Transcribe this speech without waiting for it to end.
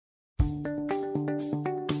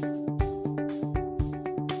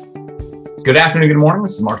Good afternoon, good morning.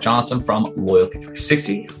 This is Mark Johnson from Loyalty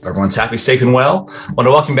 360. Everyone's happy, safe, and well. I want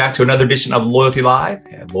to welcome back to another edition of Loyalty Live.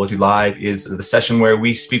 And Loyalty Live is the session where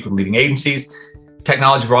we speak with leading agencies,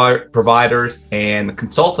 technology providers, and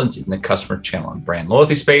consultants in the customer channel and brand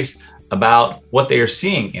loyalty space about what they are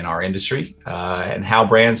seeing in our industry and how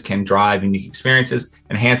brands can drive unique experiences,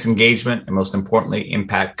 enhance engagement, and most importantly,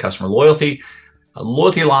 impact customer loyalty.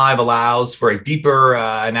 Loyalty Live allows for a deeper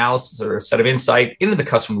analysis or a set of insight into the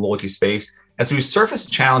customer loyalty space as we surface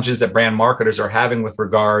challenges that brand marketers are having with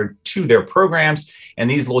regard to their programs. And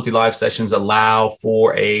these Loyalty Live sessions allow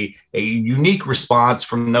for a unique response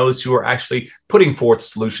from those who are actually putting forth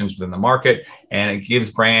solutions within the market. And it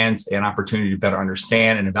gives brands an opportunity to better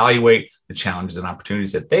understand and evaluate the challenges and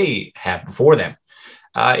opportunities that they have before them.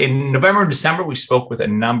 In November and December, we spoke with a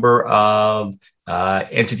number of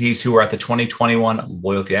entities who were at the 2021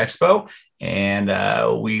 Loyalty Expo,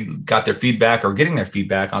 and we got their feedback or getting their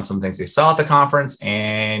feedback on some things they saw at the conference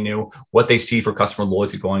and what they see for customer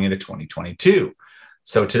loyalty going into 2022.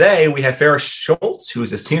 So today we have Farah Schultz, who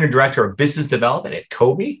is a Senior Director of Business Development at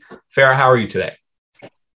Coby. Farah, how are you today?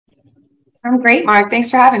 I'm great, Mark.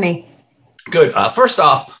 Thanks for having me. Good. First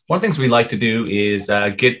off, one of the things we like to do is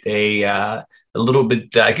get a little bit,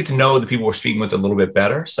 get to know the people we're speaking with a little bit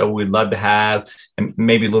better. So we'd love to have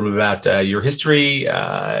maybe a little bit about your history,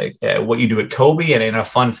 what you do at Coby, and a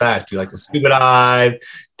fun fact. Do you like to scuba dive?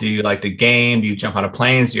 Do you like to game? Do you jump out of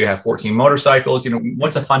planes? Do you have 14 motorcycles?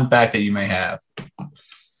 What's a fun fact that you may have?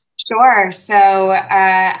 Sure. So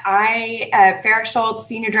Farah Schultz,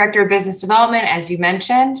 Senior Director of Business Development, as you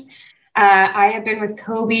mentioned. I have been with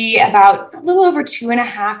Coby about a little over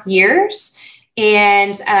 2.5 years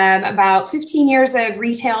and about 15 years of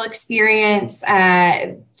retail experience,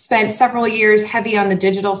 spent several years heavy on the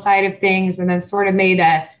digital side of things, and then sort of made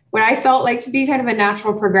what I felt like to be kind of a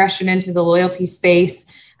natural progression into the loyalty space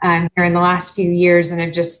here in the last few years, and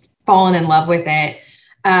have just fallen in love with it.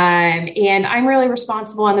 And I'm really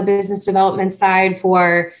responsible on the business development side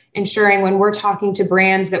for ensuring when we're talking to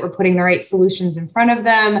brands that we're putting the right solutions in front of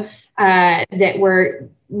them, that we're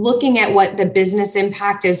looking at what the business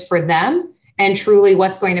impact is for them and truly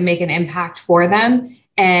what's going to make an impact for them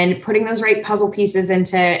and putting those right puzzle pieces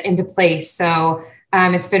into place. So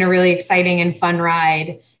it's been a really exciting and fun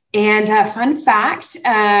ride. And fun fact,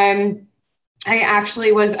 I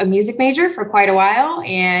actually was a music major for quite a while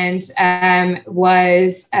and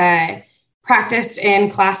was practiced in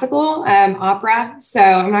classical opera. So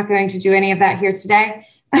I'm not going to do any of that here today.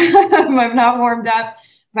 I'm not warmed up.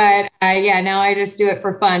 But now I just do it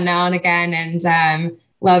for fun now and again, and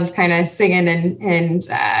love kind of singing and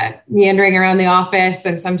meandering around the office.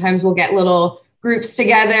 And sometimes we'll get little groups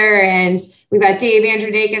together, and we've got Dave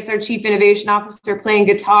Androdakis, our Chief Innovation Officer, playing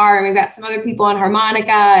guitar, and we've got some other people on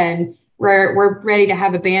harmonica, and we're ready to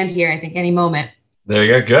have a band here, I think, any moment. There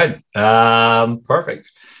you go. Good. Perfect.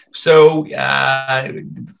 So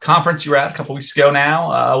conference you were at a couple weeks ago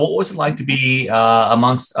now, what was it like to be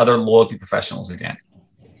amongst other loyalty professionals again?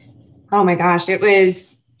 Oh my gosh, it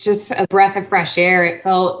was just a breath of fresh air. It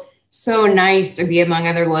felt so nice to be among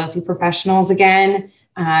other loyalty professionals again.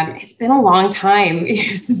 It's been a long time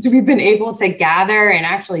since we've been able to gather and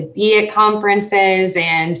actually be at conferences,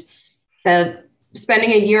 and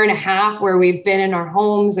spending 1.5 years where we've been in our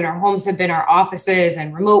homes, and our homes have been our offices,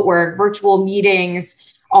 and remote work, virtual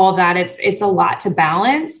meetings, all of that. It's a lot to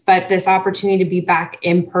balance, but this opportunity to be back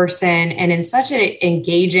in person and in such an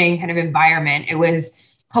engaging kind of environment, it was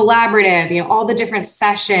collaborative, all the different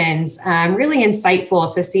sessions, really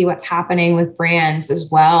insightful to see what's happening with brands as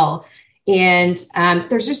well. And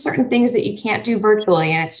there's just certain things that you can't do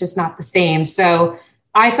virtually, and it's just not the same. So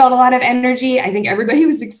I felt a lot of energy. I think everybody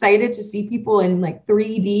was excited to see people in like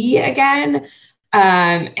 3D again.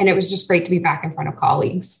 And it was just great to be back in front of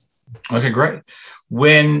colleagues. Okay, great.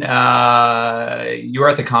 When you were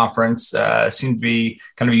at the conference, seemed to be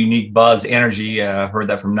kind of a unique buzz, energy. Heard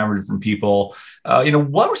that from a number of different people.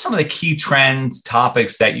 What were some of the key trends,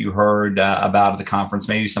 topics that you heard about at the conference?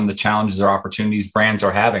 Maybe some of the challenges or opportunities brands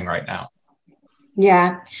are having right now.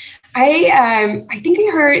 Yeah, I think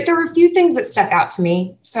I heard there were a few things that stuck out to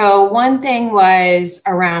me. So one thing was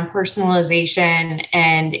around personalization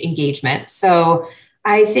and engagement. So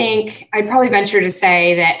I think I'd probably venture to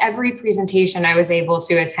say that every presentation I was able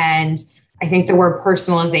to attend, I think the word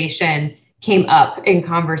personalization came up in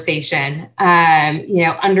conversation.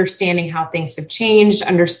 Understanding how things have changed,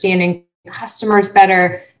 understanding customers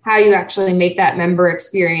better, how you actually make that member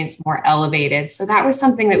experience more elevated. So that was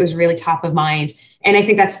something that was really top of mind. And I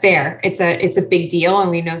think that's fair. It's a big deal. And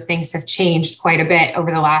we know things have changed quite a bit over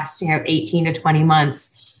the last, 18 to 20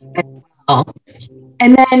 months.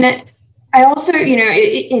 And then I also,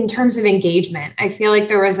 in terms of engagement, I feel like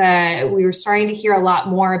we were starting to hear a lot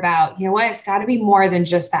more about, it's got to be more than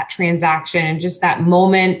just that transaction and just that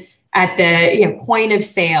moment at the point of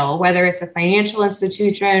sale, whether it's a financial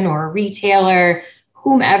institution or a retailer,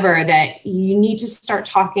 whomever, that you need to start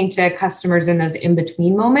talking to customers in those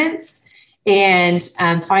in-between moments and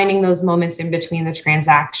finding those moments in between the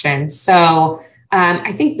transactions. So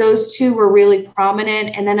I think those two were really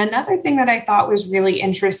prominent. And then another thing that I thought was really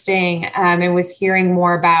interesting and was hearing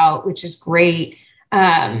more about, which is great,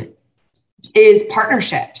 is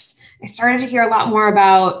partnerships. I started to hear a lot more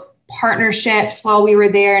about partnerships while we were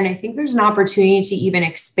there. And I think there's an opportunity to even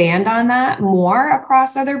expand on that more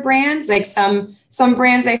across other brands. Like some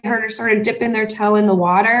brands I heard are sort of dipping their toe in the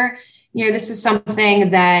water. This is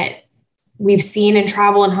something that we've seen in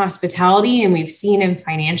travel and hospitality, and we've seen in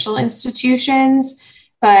financial institutions,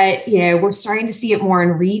 but we're starting to see it more in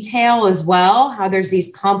retail as well, how there's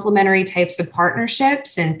these complementary types of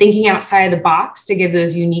partnerships and thinking outside of the box to give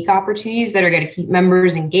those unique opportunities that are going to keep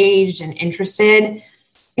members engaged and interested.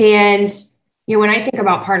 And when I think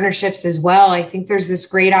about partnerships as well, I think there's this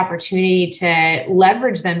great opportunity to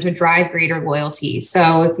leverage them to drive greater loyalty.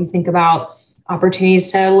 So if you think about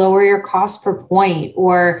opportunities to lower your cost per point,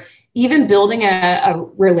 or even building a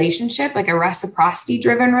relationship, like a reciprocity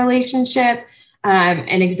driven relationship.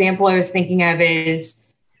 An example I was thinking of is,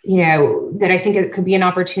 that I think it could be an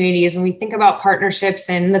opportunity is when we think about partnerships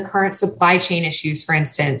and the current supply chain issues, for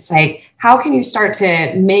instance, like how can you start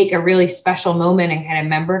to make a really special moment and kind of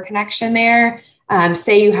member connection there?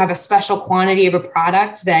 Say you have a special quantity of a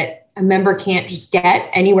product that a member can't just get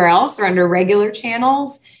anywhere else or under regular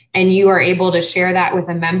channels, and you are able to share that with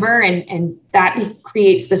a member, and that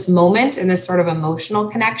creates this moment and this sort of emotional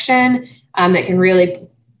connection that can really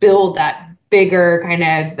build that bigger kind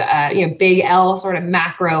of, big L sort of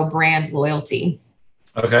macro brand loyalty.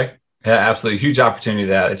 Okay. Yeah, absolutely. Huge opportunity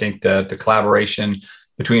that I think the collaboration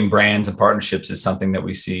between brands and partnerships is something that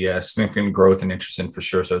we see significant growth and interest in for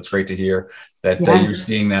sure. So it's great to hear that you're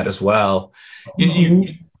seeing that as well.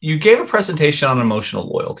 You gave a presentation on emotional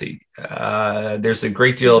loyalty. There's a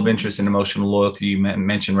great deal of interest in emotional loyalty. You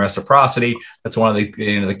mentioned reciprocity. That's one of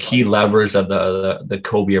the key levers of the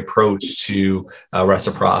Cobie approach to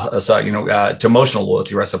to emotional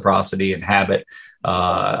loyalty, reciprocity, and habit.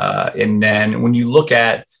 And then when you look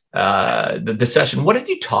at the session, what did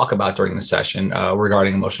you talk about during the session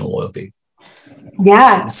regarding emotional loyalty?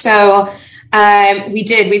 Yeah, so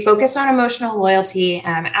we focused on emotional loyalty.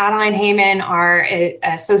 Adeline Heyman, our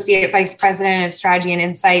Associate Vice President of Strategy and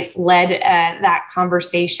Insights, led that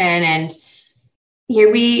conversation. And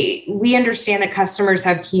we understand that customers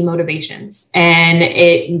have key motivations, and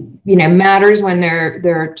it matters when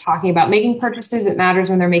they're talking about making purchases. It matters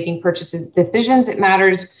when they're making purchases decisions. It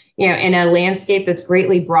matters in a landscape that's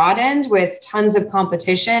greatly broadened with tons of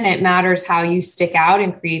competition. It matters how you stick out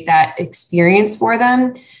and create that experience for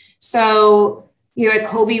them. So, at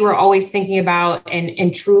Cobie, we're always thinking about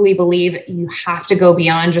and truly believe you have to go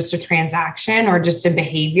beyond just a transaction or just a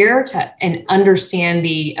behavior and understand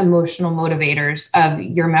the emotional motivators of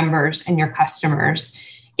your members and your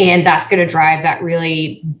customers. And that's going to drive that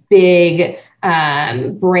really big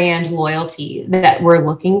brand loyalty that we're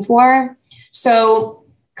looking for. So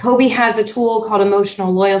Cobie has a tool called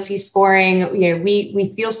emotional loyalty scoring.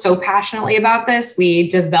 We feel so passionately about this. We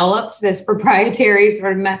developed this proprietary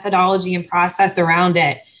sort of methodology and process around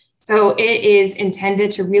it. So it is intended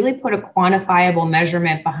to really put a quantifiable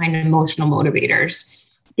measurement behind emotional motivators.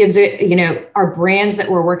 Gives it, our brands that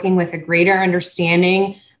we're working with a greater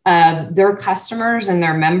understanding of their customers and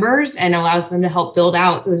their members, and allows them to help build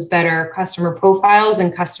out those better customer profiles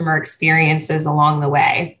and customer experiences along the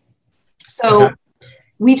way. So okay.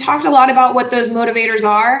 We talked a lot about what those motivators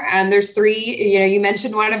are. There's three, you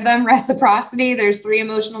mentioned one of them, reciprocity. There's three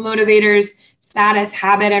emotional motivators: status,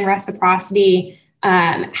 habit, and reciprocity.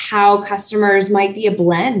 How customers might be a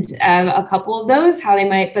blend of a couple of those,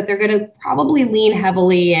 but they're going to probably lean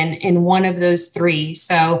heavily in one of those three.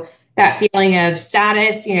 So that feeling of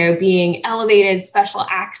status, being elevated, special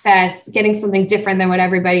access, getting something different than what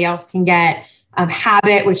everybody else can get.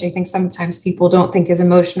 Habit, which I think sometimes people don't think is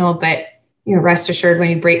emotional, but rest assured, when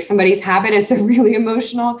you break somebody's habit, it's a really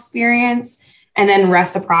emotional experience. And then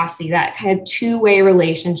reciprocity, that kind of two-way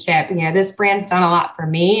relationship. This brand's done a lot for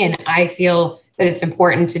me, and I feel that it's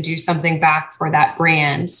important to do something back for that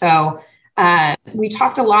brand. So we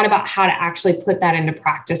talked a lot about how to actually put that into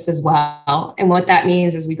practice as well. And what that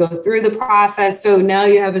means is we go through the process. So now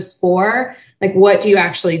you have a score, like what do you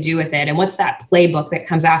actually do with it? And what's that playbook that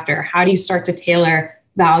comes after? How do you start to tailor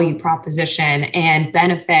value proposition and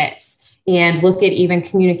benefits and look at even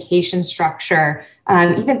communication structure,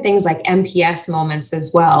 even things like MPS moments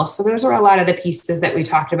as well. So those were a lot of the pieces that we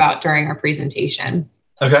talked about during our presentation.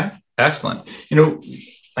 Okay, excellent.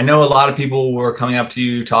 I know a lot of people were coming up to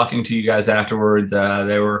you, talking to you guys afterward.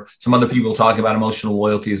 There were some other people talking about emotional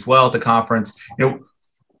loyalty as well at the conference.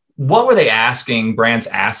 What were they asking, brands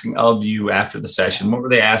asking of you after the session? What were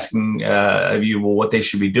they asking of you? Well, what they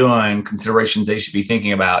should be doing, considerations they should be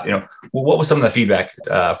thinking about? What was some of the feedback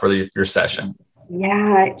for your session?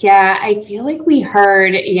 Yeah. I feel like we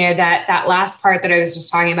heard, that last part that I was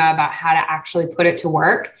just talking about how to actually put it to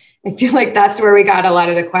work. I feel like that's where we got a lot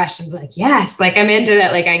of the questions. Like, yes, like I'm into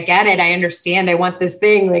that. Like, I get it. I understand. I want this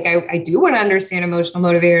thing. Like, I do want to understand emotional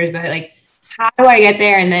motivators, but like, how do I get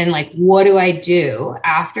there? And then like, what do I do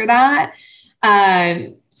after that?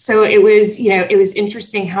 So it was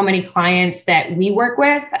interesting how many clients that we work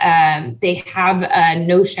with, they have a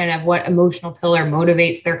notion of what emotional pillar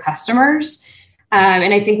motivates their customers.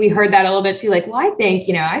 And I think we heard that a little bit too, like, well,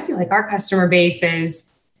 I feel like our customer base is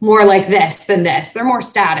more like this than this. They're more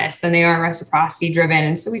status than they are reciprocity driven.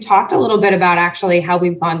 And so we talked a little bit about actually how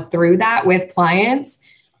we've gone through that with clients,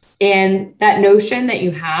 and that notion that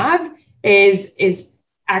you have is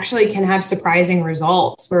actually can have surprising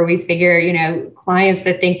results, where we figure, clients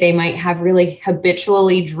that think they might have really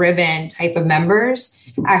habitually driven type of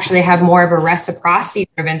members actually have more of a reciprocity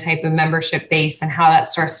driven type of membership base, and how that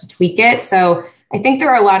starts to tweak it. So I think there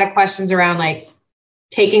are a lot of questions around like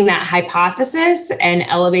taking that hypothesis and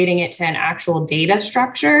elevating it to an actual data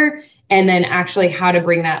structure, and then actually how to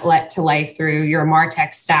bring that to life through your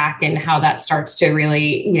MarTech stack, and how that starts to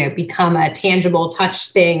really, become a tangible touch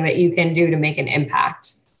thing that you can do to make an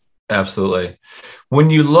impact. Absolutely. When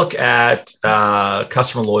you look at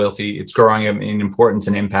customer loyalty, it's growing in importance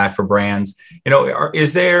and impact for brands.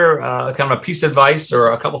 Is there kind of a piece of advice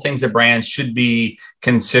or a couple of things that brands should be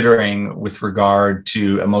considering with regard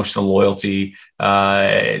to emotional loyalty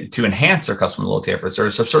to enhance their customer loyalty efforts? Or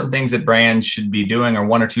so certain things that brands should be doing, or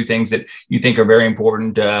one or two things that you think are very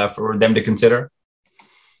important for them to consider?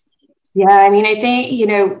 Yeah, I mean, I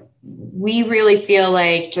think, we really feel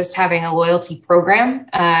like just having a loyalty program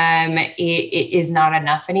it is not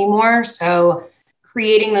enough anymore. So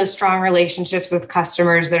creating those strong relationships with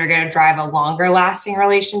customers that are going to drive a longer lasting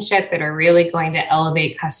relationship, that are really going to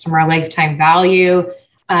elevate customer lifetime value,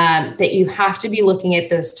 that you have to be looking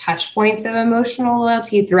at those touch points of emotional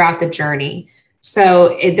loyalty throughout the journey.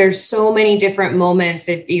 So there's so many different moments.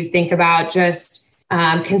 If you think about just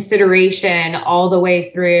consideration all the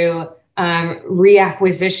way through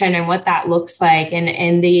reacquisition and what that looks like,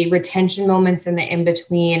 and the retention moments in the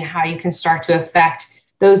in-between, how you can start to affect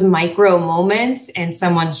those micro moments in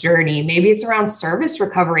someone's journey. Maybe it's around service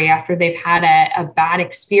recovery after they've had a bad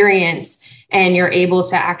experience, and you're able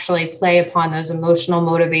to actually play upon those emotional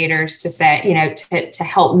motivators to say, to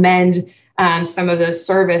help mend some of those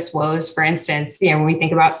service woes. For instance, when we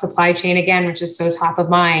think about supply chain again, which is so top of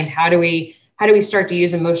mind, how do we start to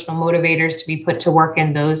use emotional motivators to be put to work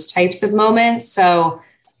in those types of moments? So,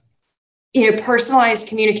 personalized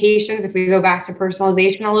communications, if we go back to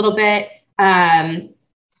personalization a little bit,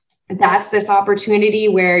 that's this opportunity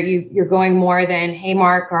where you're going more than, hey,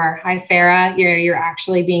 Mark, or hi, Farah. You're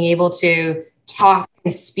actually being able to talk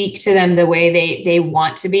and speak to them the way they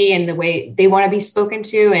want to be, and the way they want to be spoken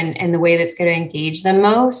to, and the way that's going to engage them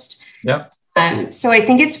most. Yep. So I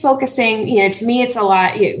think it's focusing, to me, it's a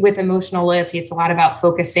lot with emotional loyalty. It's a lot about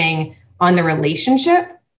focusing on the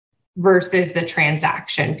relationship versus the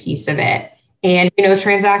transaction piece of it. And,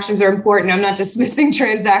 transactions are important. I'm not dismissing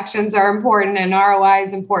transactions are important, and ROI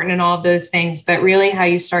is important, and all of those things, but really how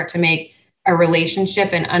you start to make a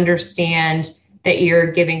relationship and understand that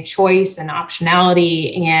you're giving choice and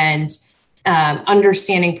optionality, and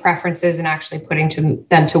understanding preferences, and actually putting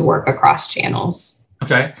them to work across channels.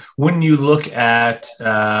 Okay. When you look at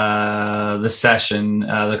the session,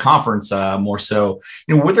 the conference more so,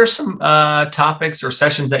 were there some topics or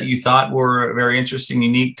sessions that you thought were very interesting,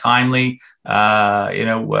 unique, timely, at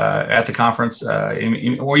the conference,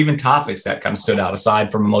 or even topics that kind of stood out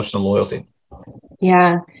aside from emotional loyalty?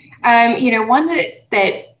 Yeah. One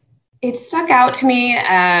that it stuck out to me,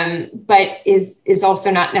 but is also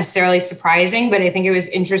not necessarily surprising, but I think it was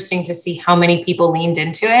interesting to see how many people leaned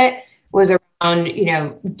into it, was around,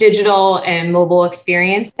 digital and mobile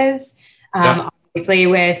experiences. Obviously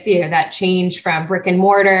with, that change from brick and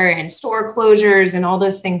mortar and store closures and all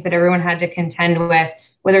those things that everyone had to contend with,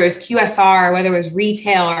 whether it was QSR, whether it was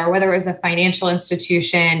retail, or whether it was a financial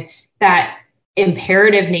institution, that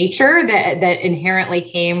imperative nature that inherently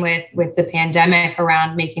came with the pandemic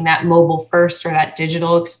around making that mobile first, or that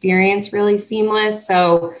digital experience really seamless.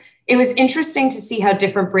 So it was interesting to see how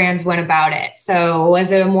different brands went about it. So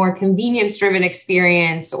was it a more convenience driven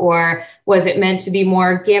experience, or was it meant to be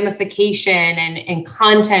more gamification and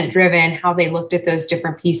content driven, how they looked at those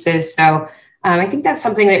different pieces? So I think that's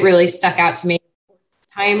something that really stuck out to me.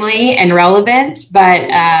 Timely and relevant, but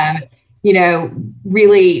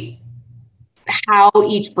really how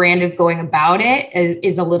each brand is going about it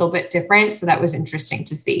is a little bit different. So that was interesting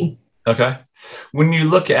to see. Okay. When you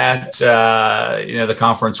look at the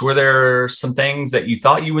conference, were there some things that you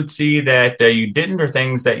thought you would see that you didn't, or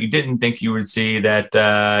things that you didn't think you would see that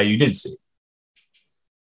you did see?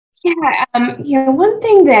 Yeah, one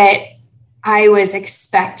thing that I was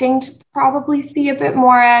expecting to probably see a bit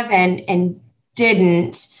more of and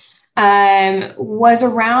didn't was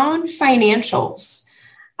around financials.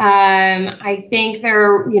 I think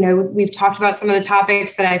we've talked about some of the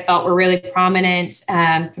topics that I felt were really prominent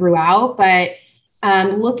throughout, but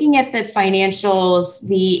looking at the financials,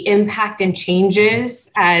 the impact and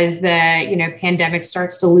changes as the pandemic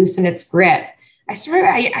starts to loosen its grip.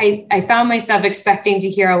 I found myself expecting to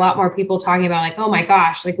hear a lot more people talking about like, oh my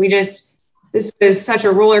gosh, like this was such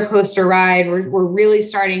a roller coaster ride. We're really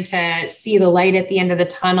starting to see the light at the end of the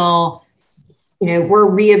tunnel. We're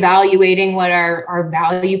reevaluating what our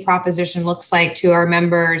value proposition looks like to our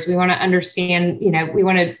members. We want to understand, we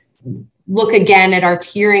want to look again at our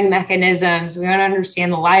tiering mechanisms. We want to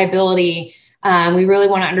understand the liability. We really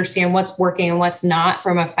want to understand what's working and what's not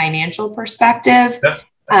from a financial perspective. Yeah.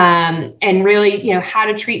 And really, how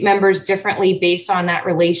to treat members differently based on that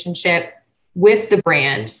relationship with the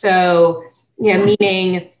brand. So,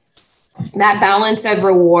 meaning that balance of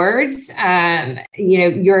rewards,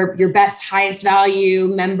 your best, highest value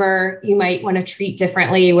member, you might want to treat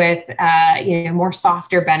differently with, more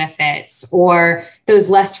softer benefits, or those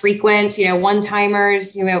less frequent,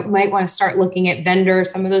 one-timers, might want to start looking at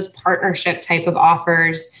vendors, some of those partnership type of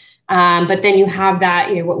offers. But then you have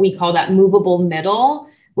that, what we call that movable middle,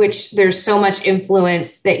 which there's so much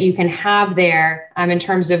influence that you can have there in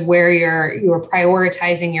terms of where you're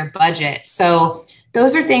prioritizing your budget. So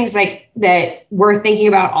those are things like that we're thinking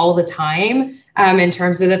about all the time in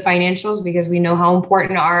terms of the financials, because we know how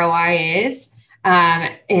important ROI is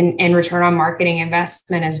in return on marketing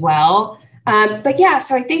investment as well. So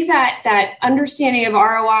I think that understanding of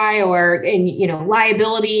ROI or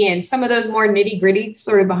liability and some of those more nitty gritty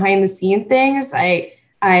sort of behind the scene things, I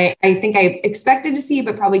think I expected to see,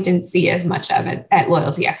 but probably didn't see as much of it at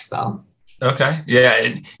Loyalty Expo. Okay. Yeah.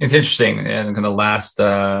 It's interesting. And kind of last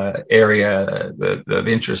area of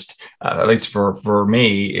interest, at least for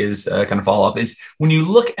me, is kind of follow up is when you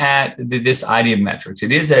look at this idea of metrics,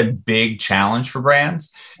 it is a big challenge for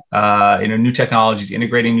brands. New technologies,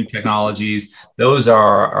 integrating new technologies, those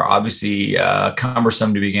are obviously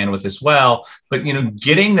cumbersome to begin with as well. But,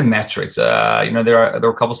 getting the metrics, there were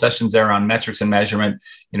a couple sessions there on metrics and measurement,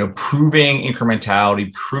 proving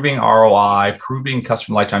incrementality, proving ROI, proving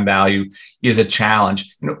customer lifetime value is a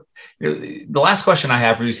challenge. The last question I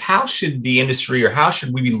have for you is, how should the industry, or how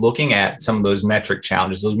should we be looking at some of those metric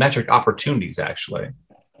challenges, those metric opportunities actually?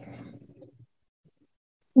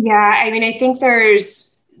 Yeah, I think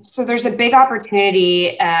there's a big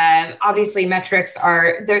opportunity. Obviously, metrics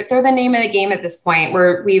they're the name of the game at this point,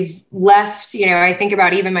 where we've left, I think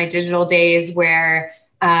about even my digital days where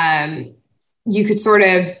you could sort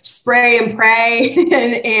of spray and pray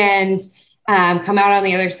and come out on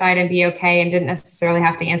the other side and be okay, and didn't necessarily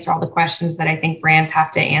have to answer all the questions that I think brands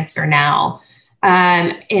have to answer now.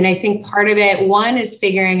 And I think part of it, one, is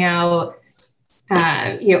figuring out,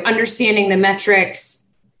 understanding the metrics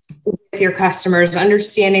with your customers,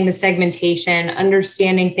 understanding the segmentation,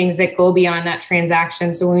 understanding things that go beyond that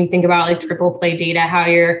transaction. So when we think about like triple play data, how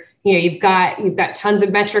you've got tons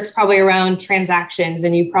of metrics probably around transactions,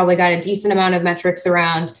 and you've probably got a decent amount of metrics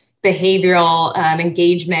around behavioral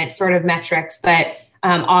engagement sort of metrics, but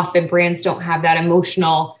often brands don't have that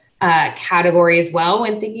emotional category as well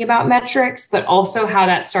when thinking about metrics, but also how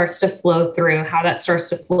that starts to flow through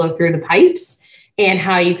the pipes, and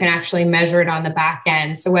how you can actually measure it on the back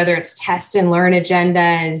end. So whether it's test and learn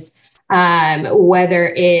agendas, whether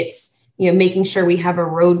it's making sure we have a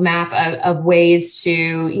roadmap of ways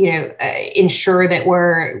to ensure that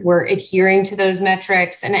we're adhering to those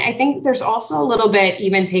metrics. And I think there's also a little bit,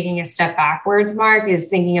 even taking a step backwards, Mark, is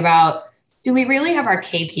thinking about, do we really have our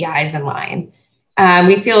KPIs in line?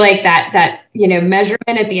 We feel like that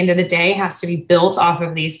measurement at the end of the day has to be built off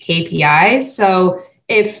of these KPIs. So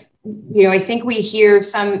if I think we hear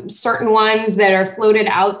some certain ones that are floated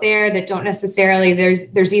out there that don't necessarily,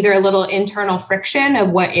 there's either a little internal friction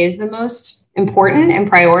of what is the most important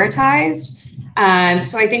and prioritized.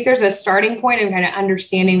 So I think there's a starting point of kind of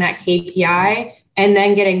understanding that KPI, and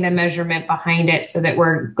then getting the measurement behind it so that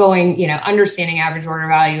we're going, understanding average order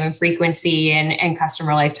value and frequency and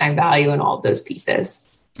customer lifetime value and all of those pieces.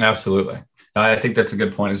 Absolutely. I think that's a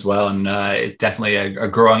good point as well. And it's definitely a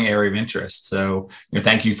growing area of interest. So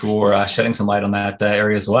thank you for shedding some light on that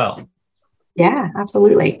area as well. Yeah,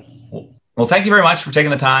 absolutely. Well, thank you very much for taking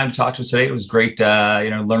the time to talk to us today. It was great,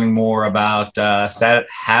 learning more about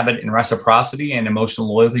habit and reciprocity and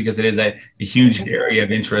emotional loyalty, because it is a huge area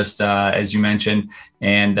of interest, as you mentioned.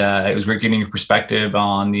 And it was great getting your perspective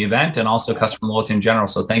on the event and also customer loyalty in general.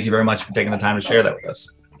 So thank you very much for taking the time to share that with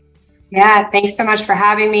us. Yeah, thanks so much for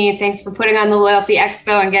having me. Thanks for putting on the Loyalty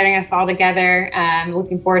Expo and getting us all together.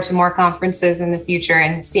 Looking forward to more conferences in the future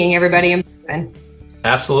and seeing everybody in person.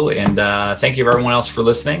 Absolutely. And thank you everyone else for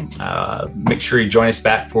listening. Make sure you join us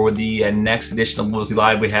back for the next edition of Loyalty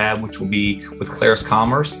Live we have, which will be with Claris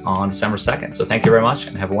Commerce on December 2nd. So thank you very much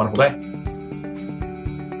and have a wonderful day.